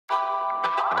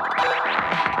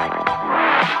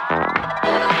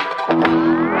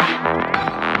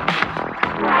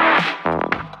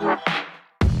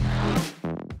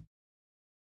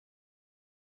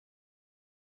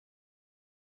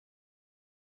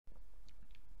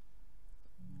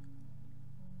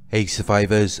Hey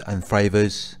survivors and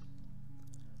thrivers,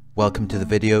 welcome to the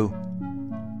video.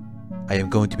 I am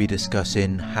going to be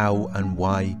discussing how and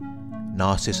why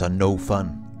narcissists are no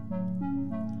fun,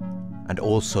 and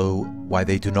also why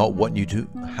they do not want you to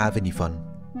have any fun.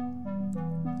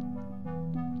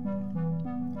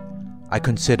 I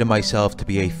consider myself to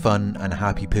be a fun and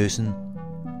happy person.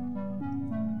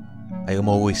 I am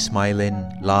always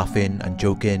smiling, laughing and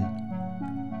joking.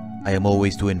 I am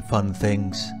always doing fun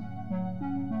things.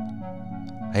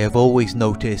 I have always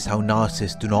noticed how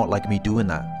narcissists do not like me doing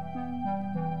that.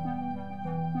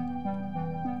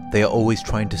 They are always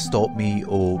trying to stop me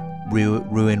or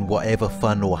ruin whatever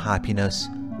fun or happiness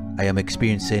I am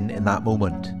experiencing in that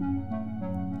moment.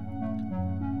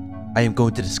 I am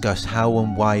going to discuss how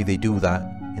and why they do that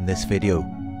in this video.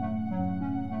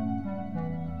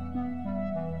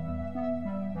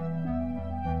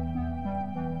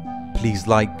 Please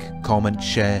like, comment,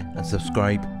 share and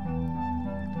subscribe.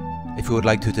 If you would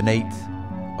like to donate,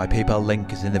 my PayPal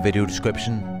link is in the video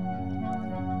description.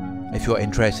 If you are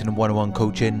interested in one-on-one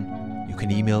coaching, you can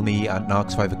email me at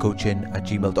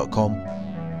narcsurvivorcoaching@gmail.com.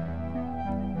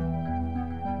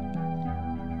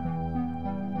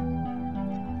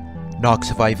 Narc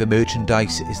Survivor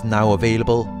merchandise is now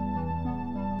available.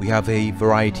 We have a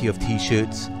variety of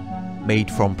t-shirts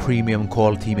made from premium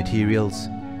quality materials,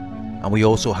 and we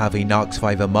also have a Narc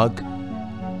Survivor mug.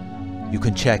 You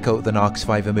can check out the Narc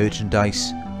Survivor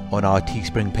merchandise on our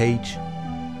Teespring page.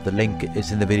 The link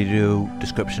is in the video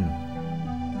description.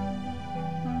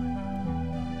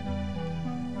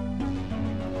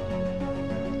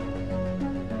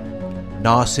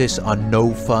 Narcissists are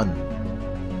no fun.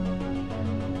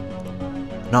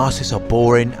 Narcissists are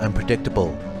boring and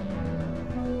predictable.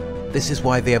 This is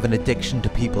why they have an addiction to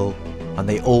people and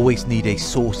they always need a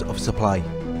source of supply.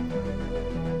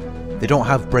 They don't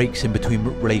have breaks in between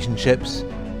relationships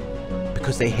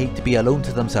because they hate to be alone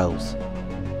to themselves.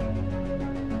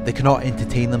 They cannot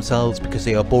entertain themselves because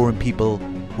they are boring people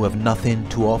who have nothing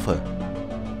to offer.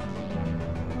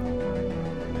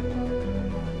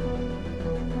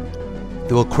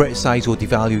 They will criticize or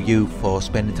devalue you for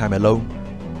spending time alone,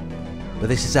 but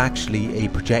this is actually a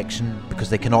projection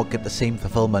because they cannot get the same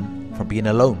fulfillment from being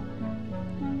alone.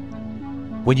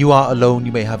 When you are alone,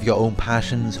 you may have your own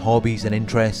passions, hobbies and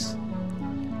interests.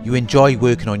 You enjoy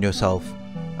working on yourself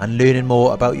and learning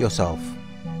more about yourself.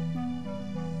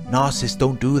 Narcissists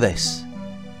don't do this.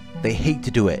 They hate to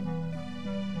do it.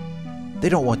 They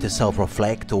don't want to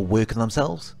self-reflect or work on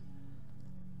themselves.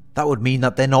 That would mean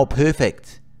that they're not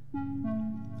perfect.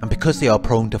 And because they are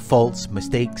prone to faults,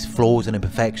 mistakes, flaws and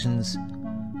imperfections,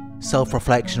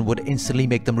 self-reflection would instantly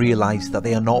make them realize that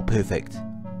they are not perfect.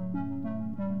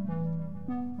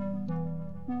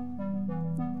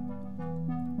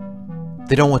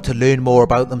 They don't want to learn more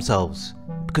about themselves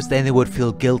because then they would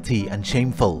feel guilty and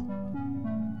shameful.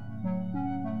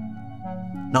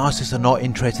 Narcissists are not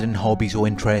interested in hobbies or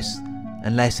interests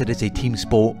unless it is a team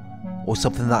sport or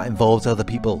something that involves other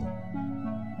people.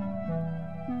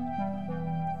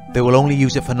 They will only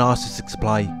use it for narcissistic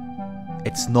supply.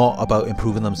 It's not about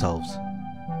improving themselves.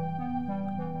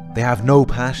 They have no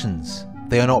passions.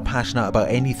 They are not passionate about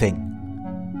anything.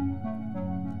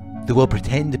 They will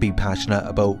pretend to be passionate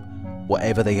about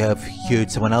whatever they have heard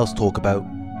someone else talk about,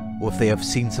 or if they have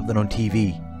seen something on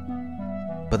TV,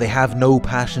 but they have no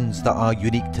passions that are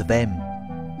unique to them.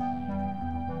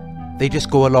 They just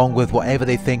go along with whatever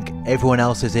they think everyone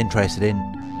else is interested in,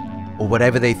 or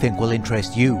whatever they think will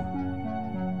interest you.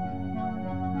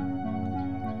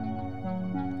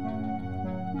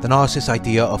 The narcissist's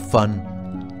idea of fun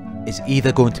is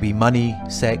either going to be money,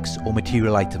 sex or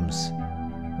material items.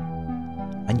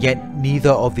 And yet neither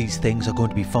of these things are going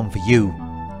to be fun for you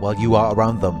while you are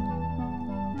around them.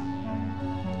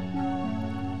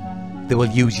 They will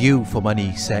use you for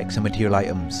money, sex and material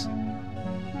items.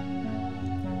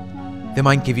 They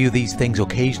might give you these things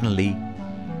occasionally,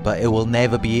 but it will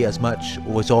never be as much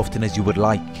or as often as you would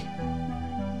like.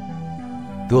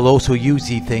 They will also use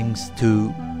these things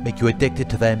to make you addicted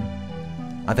to them,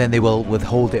 and then they will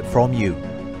withhold it from you.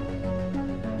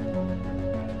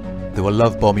 They will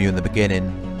love bomb you in the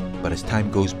beginning, but as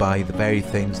time goes by, the very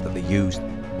things that they used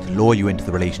to lure you into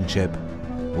the relationship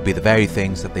will be the very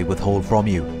things that they withhold from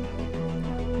you.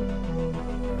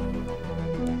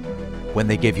 When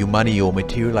they give you money or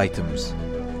material items,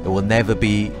 it will never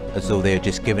be as though they are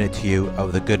just giving it to you out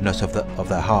of the goodness of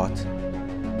their heart.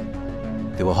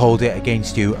 They will hold it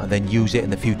against you and then use it in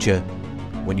the future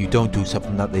when you don't do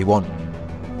something that they want.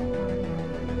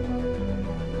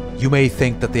 You may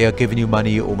think that they are giving you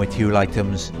money or material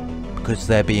items because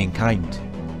they're being kind,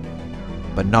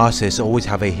 but narcissists always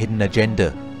have a hidden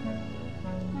agenda.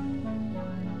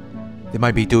 They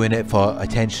might be doing it for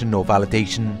attention or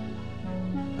validation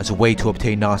as a way to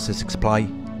obtain narcissistic supply,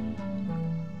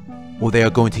 or they are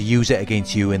going to use it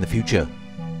against you in the future.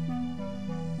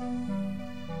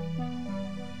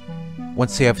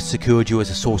 Once they have secured you as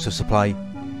a source of supply,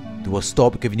 they will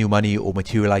stop giving you money or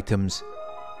material items,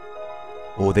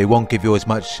 or they won't give you as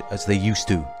much as they used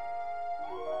to.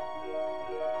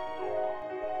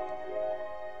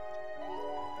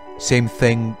 Same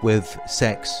thing with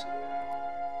sex.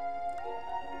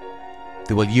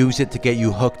 They will use it to get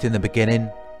you hooked in the beginning,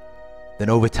 then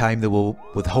over time they will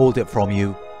withhold it from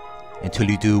you until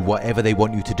you do whatever they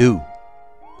want you to do.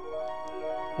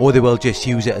 Or they will just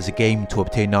use it as a game to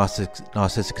obtain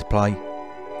narcissistic supply.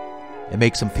 It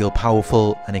makes them feel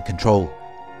powerful and in control.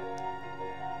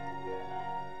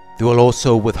 They will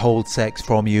also withhold sex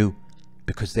from you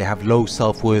because they have low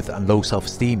self-worth and low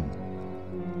self-esteem.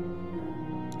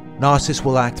 Narcissists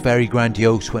will act very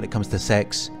grandiose when it comes to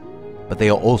sex, but they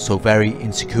are also very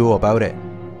insecure about it.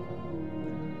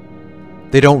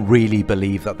 They don't really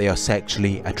believe that they are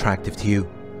sexually attractive to you.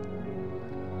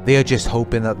 They are just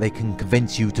hoping that they can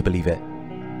convince you to believe it.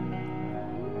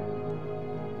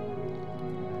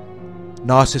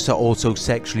 Narcissists are also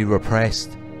sexually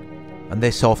repressed, and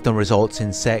this often results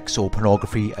in sex or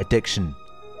pornography addiction.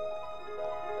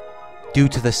 Due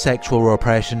to the sexual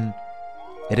repression,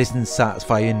 it isn't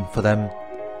satisfying for them,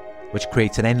 which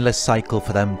creates an endless cycle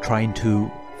for them trying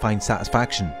to find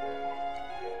satisfaction.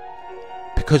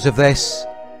 Because of this,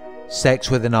 sex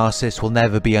with a narcissist will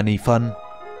never be any fun.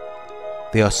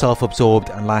 They are self-absorbed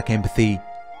and lack empathy,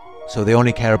 so they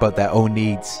only care about their own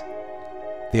needs.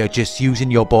 They are just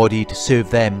using your body to serve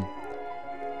them,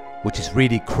 which is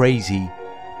really crazy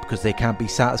because they can't be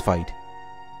satisfied.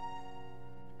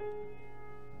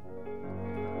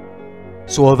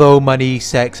 So although money,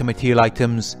 sex and material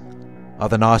items are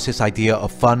the narcissist's idea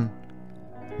of fun,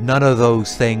 none of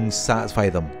those things satisfy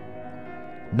them.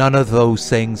 None of those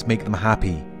things make them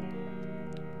happy.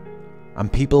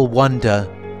 And people wonder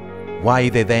why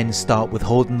they then start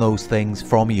withholding those things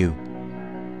from you.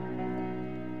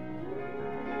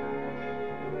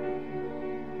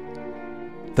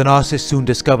 The narcissist soon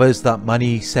discovers that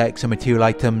money, sex and material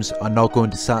items are not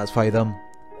going to satisfy them.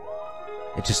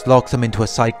 It just locks them into a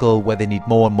cycle where they need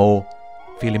more and more,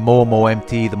 feeling more and more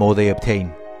empty the more they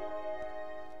obtain.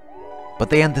 But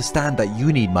they understand that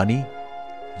you need money,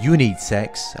 you need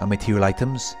sex and material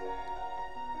items.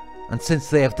 And since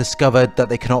they have discovered that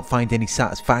they cannot find any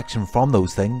satisfaction from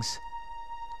those things,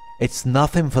 it's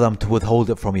nothing for them to withhold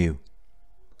it from you.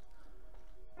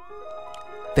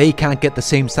 They can't get the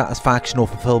same satisfaction or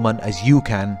fulfillment as you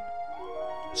can,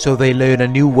 so they learn a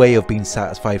new way of being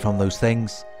satisfied from those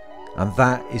things, and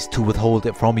that is to withhold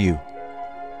it from you.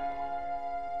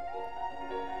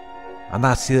 And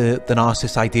that's the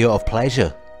narcissist's idea of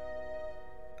pleasure.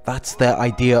 That's their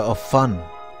idea of fun.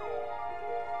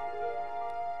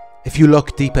 If you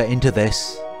look deeper into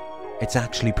this, it's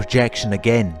actually projection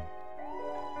again.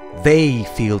 They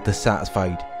feel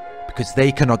dissatisfied because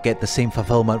they cannot get the same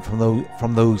fulfillment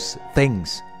from those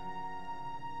things.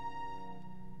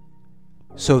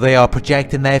 So they are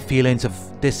projecting their feelings of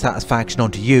dissatisfaction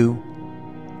onto you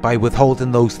by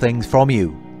withholding those things from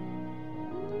you.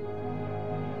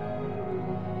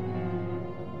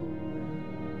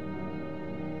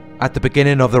 At the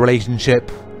beginning of the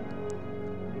relationship,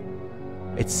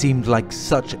 it seemed like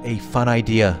such a fun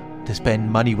idea to spend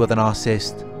money with a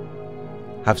narcissist,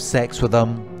 have sex with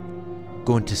them,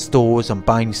 go into stores and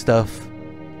buying stuff.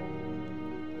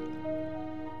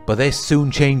 But this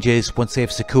soon changes once they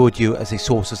have secured you as a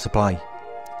source of supply.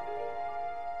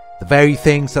 The very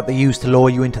things that they use to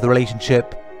lure you into the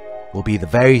relationship will be the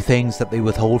very things that they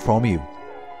withhold from you.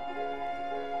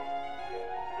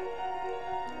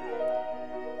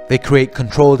 They create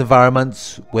controlled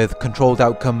environments with controlled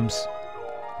outcomes,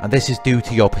 and this is due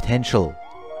to your potential.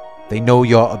 They know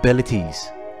your abilities.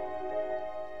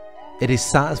 It is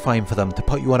satisfying for them to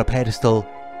put you on a pedestal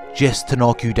just to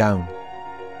knock you down,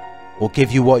 or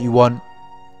give you what you want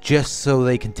just so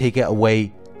they can take it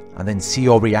away and then see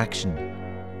your reaction.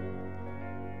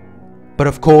 But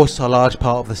of course, a large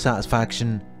part of the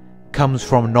satisfaction comes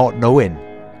from not knowing,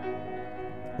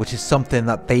 which is something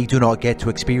that they do not get to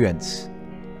experience.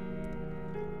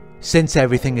 Since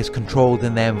everything is controlled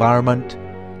in their environment,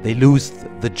 they lose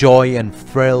the joy and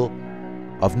thrill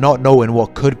of not knowing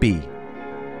what could be.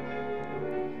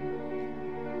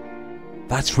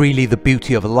 That's really the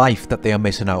beauty of life that they are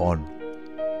missing out on.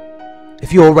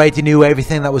 If you already knew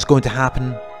everything that was going to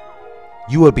happen,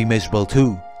 you would be miserable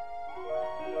too.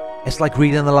 It's like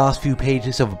reading the last few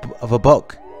pages of a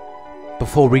book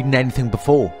before reading anything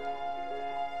before.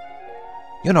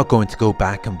 You're not going to go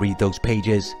back and read those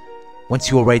pages once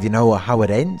you already know how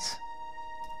it ends.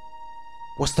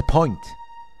 What's the point?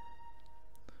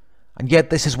 And yet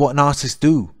this is what narcissists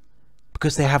do,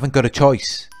 because they haven't got a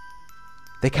choice.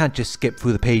 They can't just skip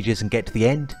through the pages and get to the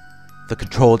end, the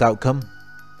controlled outcome.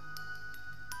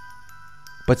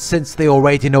 But since they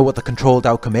already know what the controlled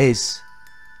outcome is,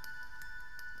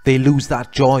 they lose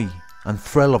that joy and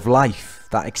thrill of life,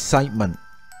 that excitement.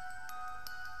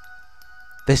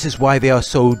 This is why they are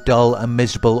so dull and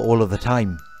miserable all of the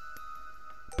time,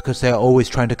 because they are always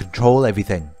trying to control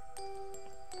everything.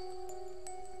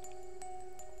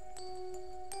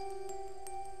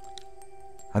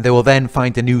 And they will then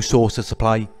find a new source of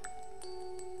supply,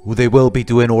 who they will be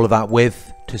doing all of that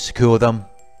with to secure them.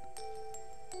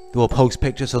 They will post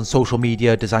pictures on social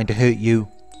media designed to hurt you.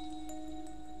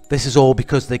 This is all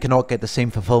because they cannot get the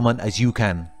same fulfillment as you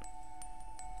can.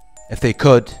 If they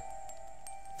could,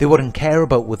 they wouldn't care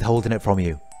about withholding it from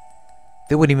you.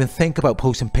 They wouldn't even think about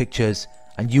posting pictures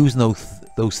and using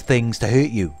those things to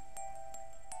hurt you.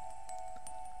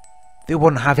 They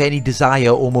wouldn't have any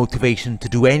desire or motivation to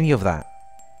do any of that.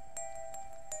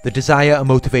 The desire and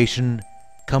motivation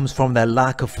comes from their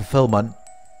lack of fulfillment,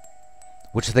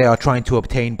 which they are trying to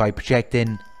obtain by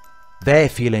projecting their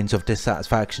feelings of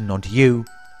dissatisfaction onto you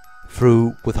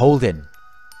through withholding.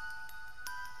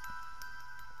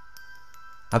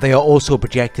 And they are also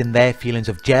projecting their feelings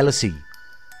of jealousy,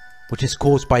 which is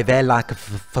caused by their lack of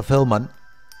fulfillment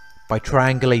by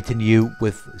triangulating you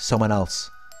with someone else.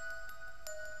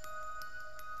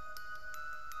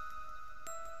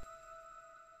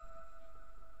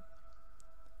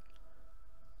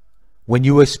 When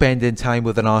you were spending time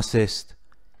with a narcissist,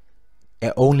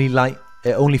 it only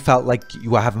felt like you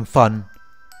were having fun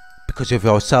because of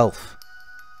yourself.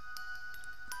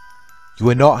 You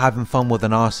were not having fun with a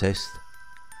narcissist.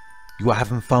 You were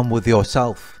having fun with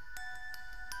yourself.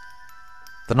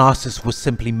 The narcissist was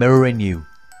simply mirroring you,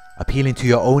 appealing to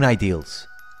your own ideals.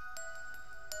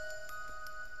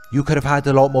 You could have had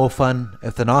a lot more fun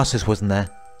if the narcissist wasn't there.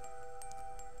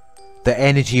 The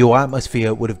energy or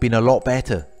atmosphere would have been a lot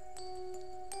better.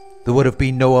 There would have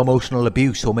been no emotional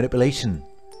abuse or manipulation,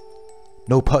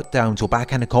 no put-downs or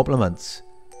backhanded compliments,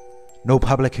 no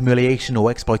public humiliation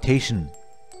or exploitation.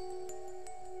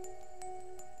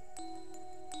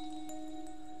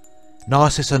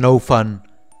 Narcissists are no fun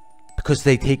because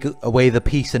they take away the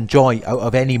peace and joy out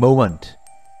of any moment.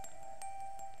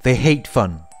 They hate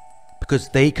fun because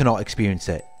they cannot experience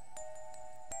it.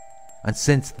 And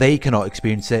since they cannot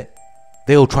experience it,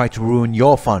 they'll try to ruin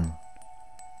your fun.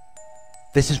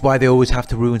 This is why they always have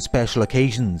to ruin special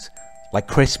occasions like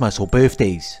Christmas or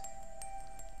birthdays.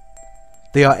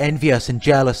 They are envious and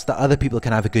jealous that other people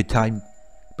can have a good time,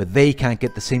 but they can't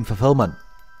get the same fulfillment.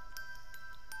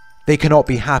 They cannot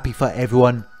be happy for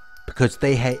everyone because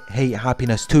they hate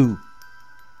happiness too,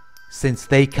 since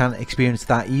they can't experience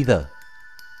that either.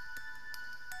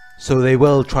 So they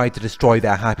will try to destroy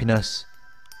their happiness.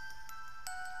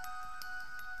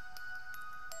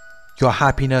 Your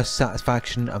happiness,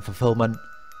 satisfaction and fulfillment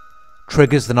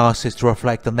triggers the narcissist to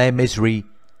reflect on their misery,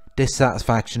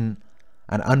 dissatisfaction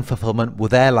and unfulfillment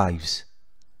with their lives.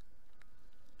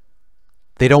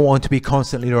 They don't want to be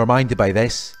constantly reminded by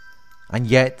this, and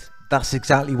yet that's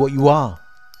exactly what you are,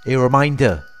 a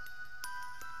reminder.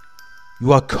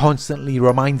 You are constantly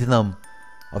reminding them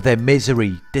of their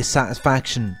misery,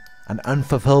 dissatisfaction and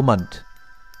unfulfillment,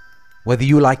 whether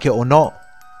you like it or not.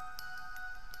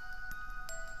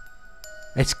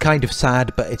 It's kind of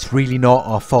sad, but it's really not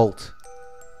our fault.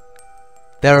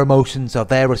 Their emotions are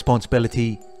their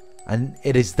responsibility, and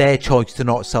it is their choice to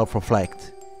not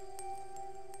self-reflect.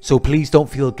 So please don't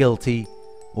feel guilty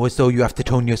or as though you have to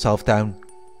tone yourself down.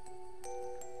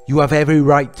 You have every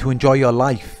right to enjoy your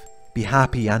life, be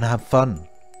happy and have fun.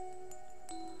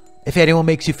 If anyone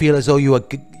makes you feel as though you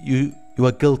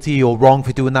are guilty or wrong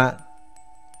for doing that,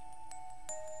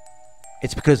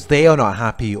 it's because they are not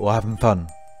happy or having fun.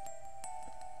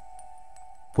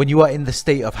 When you are in the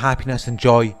state of happiness and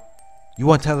joy, you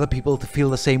want other people to feel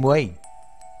the same way.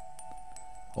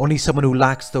 Only someone who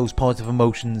lacks those positive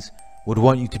emotions would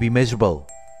want you to be miserable.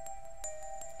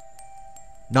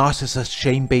 Narcissists are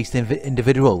shame-based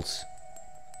individuals.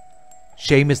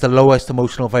 Shame is the lowest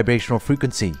emotional vibrational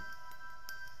frequency.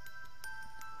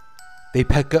 They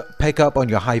pick up on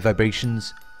your high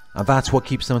vibrations, and that's what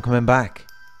keeps them coming back.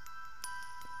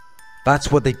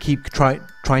 That's what they keep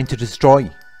trying to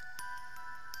destroy.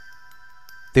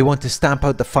 They want to stamp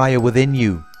out the fire within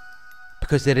you,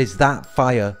 because it is that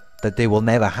fire that they will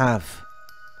never have.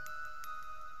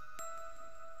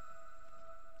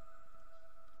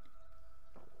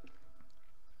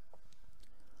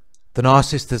 The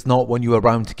narcissist does not want you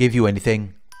around to give you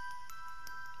anything.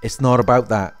 It's not about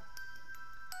that.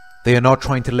 They are not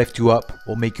trying to lift you up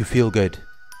or make you feel good.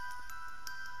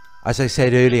 As I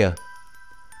said earlier,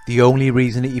 the only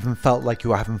reason it even felt like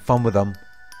you were having fun with them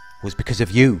was because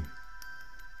of you.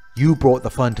 You brought the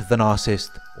fun to the narcissist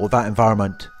or that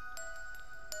environment.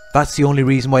 That's the only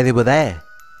reason why they were there.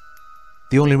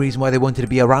 The only reason why they wanted to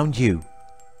be around you.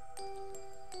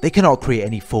 They cannot create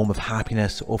any form of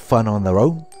happiness or fun on their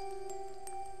own.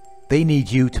 They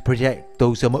need you to project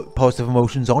those positive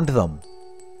emotions onto them.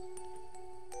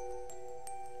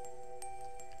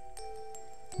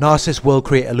 Narcissists will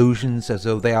create illusions as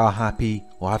though they are happy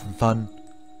or having fun.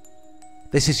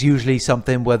 This is usually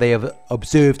something where they have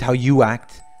observed how you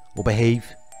act or behave,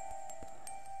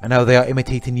 and now they are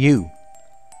imitating you.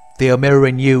 They are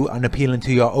mirroring you and appealing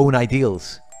to your own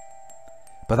ideals.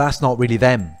 But that's not really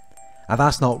them, and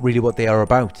that's not really what they are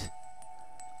about.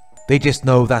 They just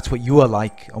know that's what you are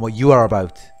like and what you are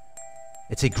about.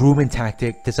 It's a grooming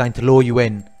tactic designed to lure you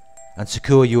in and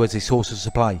secure you as a source of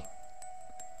supply.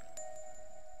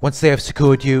 Once they have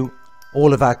secured you,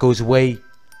 all of that goes away,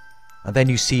 and then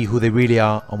you see who they really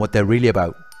are and what they're really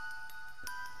about,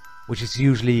 which is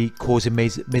usually causing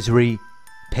misery,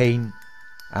 pain,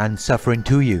 and suffering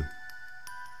to you.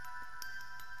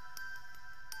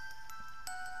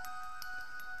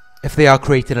 If they are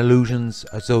creating illusions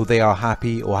as though they are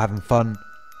happy or having fun,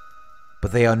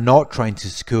 but they are not trying to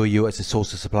secure you as a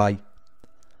source of supply,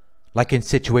 like in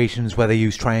situations where they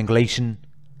use triangulation,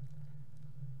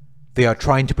 they are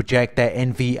trying to project their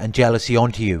envy and jealousy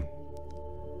onto you.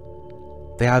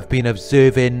 They have been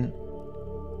observing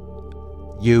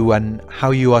you and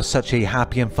how you are such a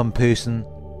happy and fun person.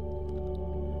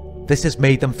 This has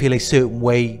made them feel a certain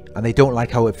way and they don't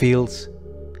like how it feels.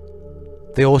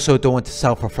 They also don't want to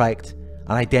self-reflect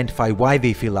and identify why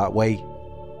they feel that way.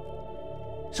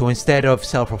 So instead of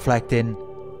self-reflecting,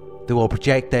 they will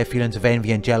project their feelings of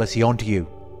envy and jealousy onto you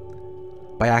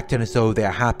by acting as though they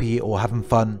are happy or having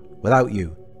fun without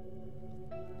you.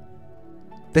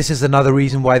 This is another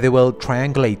reason why they will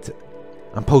triangulate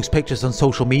and post pictures on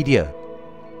social media.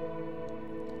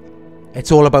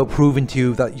 It's all about proving to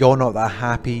you that you're not that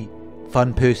happy,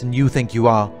 fun person you think you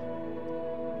are,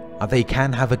 and they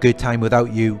can have a good time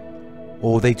without you,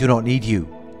 or they do not need you.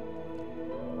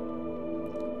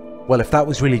 Well, if that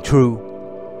was really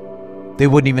true, they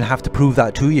wouldn't even have to prove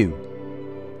that to you.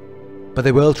 But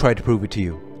they will try to prove it to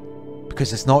you,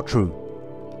 because it's not true.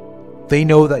 They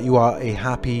know that you are a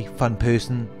happy, fun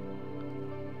person.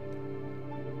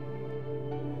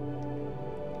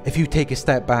 If you take a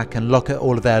step back and look at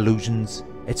all of their illusions,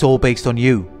 it's all based on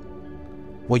you.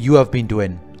 What you have been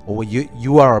doing, or what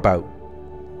you are about.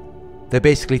 They're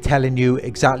basically telling you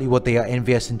exactly what they are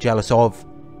envious and jealous of,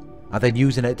 and then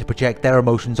using it to project their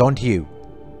emotions onto you.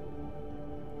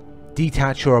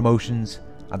 Detach your emotions,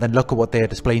 and then look at what they are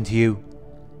displaying to you.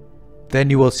 Then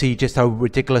you will see just how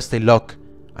ridiculous they look,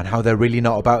 and how they're really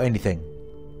not about anything.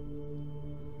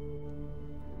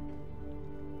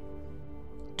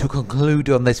 To conclude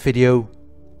on this video,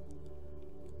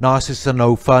 narcissists are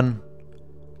no fun.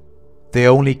 They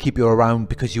only keep you around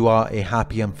because you are a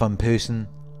happy and fun person.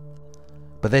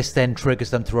 But this then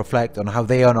triggers them to reflect on how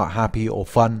they are not happy or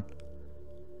fun.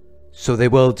 So they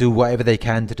will do whatever they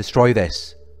can to destroy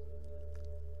this.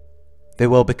 They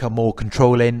will become more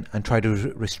controlling and try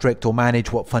to restrict or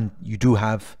manage what fun you do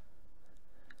have.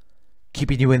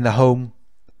 Keeping you in the home,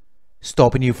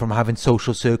 stopping you from having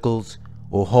social circles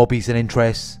or hobbies and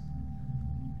interests.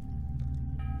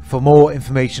 For more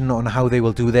information on how they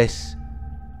will do this,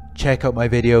 check out my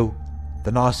video,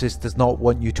 The Narcissist Does Not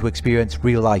Want You to Experience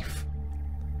Real Life.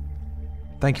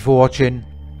 Thank you for watching.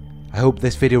 I hope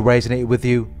this video resonated with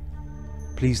you.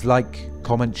 Please like,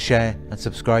 comment, share and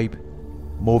subscribe.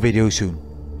 More videos soon.